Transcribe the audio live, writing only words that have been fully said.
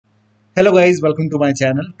Hello guys, welcome to my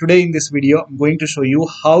channel. Today in this video, I'm going to show you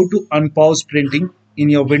how to unpause printing in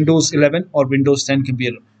your Windows 11 or Windows 10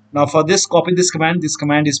 computer. Now for this, copy this command. This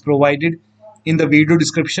command is provided in the video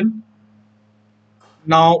description.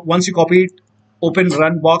 Now once you copy it, open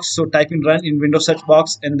run box. So type in run in Windows search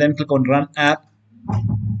box and then click on run app.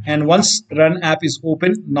 And once run app is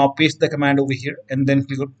open, now paste the command over here and then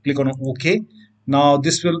click on OK. Now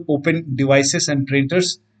this will open devices and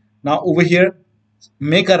printers. Now over here,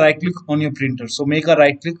 make a right click on your printer. So make a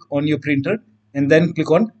right click on your printer and then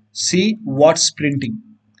click on see what's printing.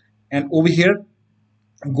 And over here,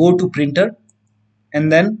 go to printer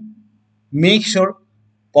and then make sure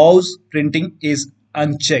pause printing is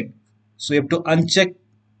unchecked. So you have to uncheck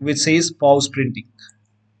which says pause printing.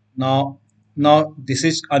 Now this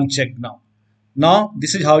is unchecked now. Now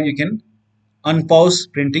this is how you can unpause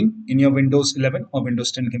printing in your Windows 11 or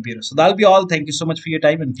Windows 10 computer. So that'll be all. Thank you so much for your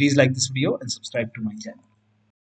time and please like this video and subscribe to my channel.